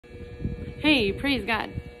Hey, praise God.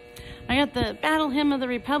 I got the Battle Hymn of the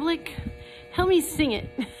Republic. Help me sing it.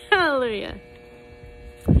 Hallelujah.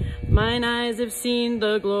 Mine eyes have seen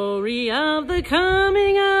the glory of the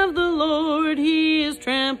coming of the Lord. He is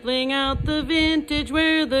trampling out the vintage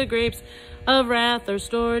where the grapes of wrath are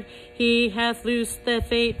stored. He hath loosed the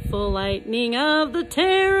fateful lightning of the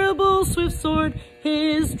terrible swift sword.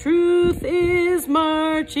 His truth is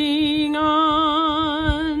marching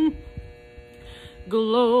on.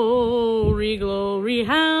 Glory, glory,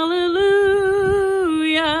 hallelujah.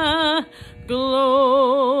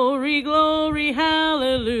 Glory, glory,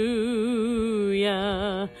 hallelujah.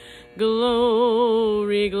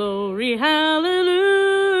 Glory, glory, hallelujah.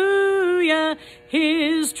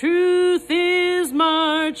 His truth is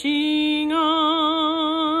marching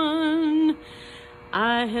on.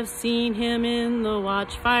 I have seen him in the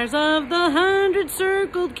watchfires of the 100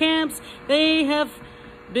 circled camps. They have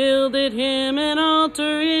builded him an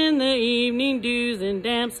altar in the evening dews and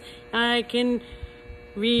damps. I can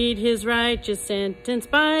read his righteous sentence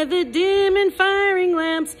by the dim and firing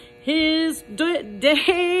lamps. His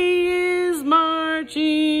day is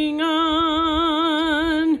marching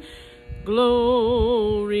on.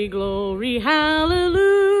 Glory, glory, hallelujah.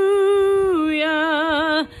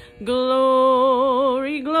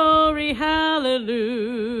 Glory, glory, hallelujah.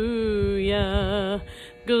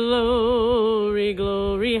 Glory,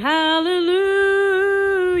 glory, hallelujah.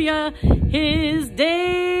 His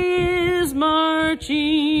day is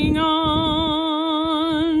marching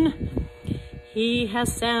on. He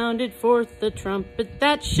has sounded forth the trumpet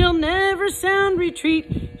that shall never sound retreat.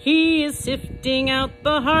 He is sifting out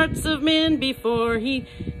the hearts of men before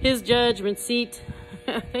his judgment seat.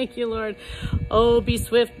 Thank you, Lord. Oh, be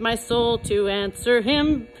swift, my soul, to answer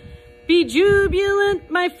him. Be jubilant,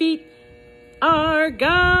 my feet. Our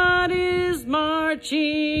God is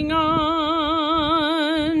marching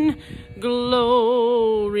on.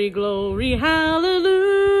 Glory, glory,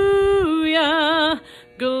 hallelujah.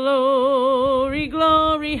 Glory,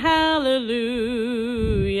 glory, hallelujah.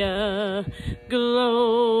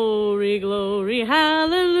 Glory, glory,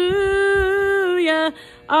 hallelujah.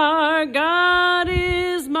 Our God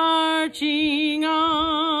is marching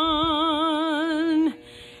on.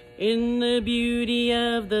 In the beauty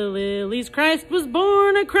of the lilies, Christ was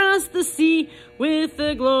born across the sea, with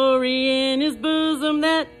the glory in his bosom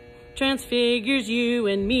that transfigures you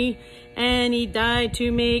and me. And he died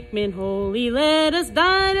to make men holy. Let us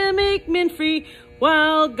die to make men free,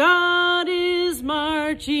 while God is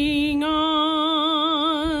marching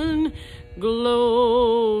on.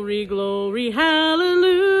 Glory, glory,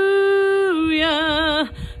 hallelujah.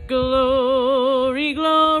 Glory,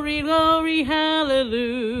 glory, glory,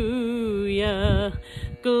 hallelujah.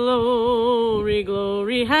 Glory,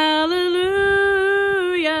 glory, hallelujah.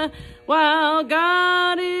 While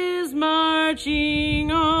God is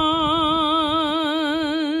marching on.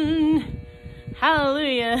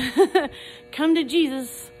 Hallelujah. Come to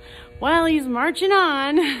Jesus while he's marching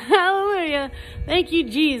on. Hallelujah. Thank you,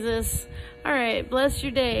 Jesus. All right, bless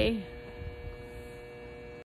your day.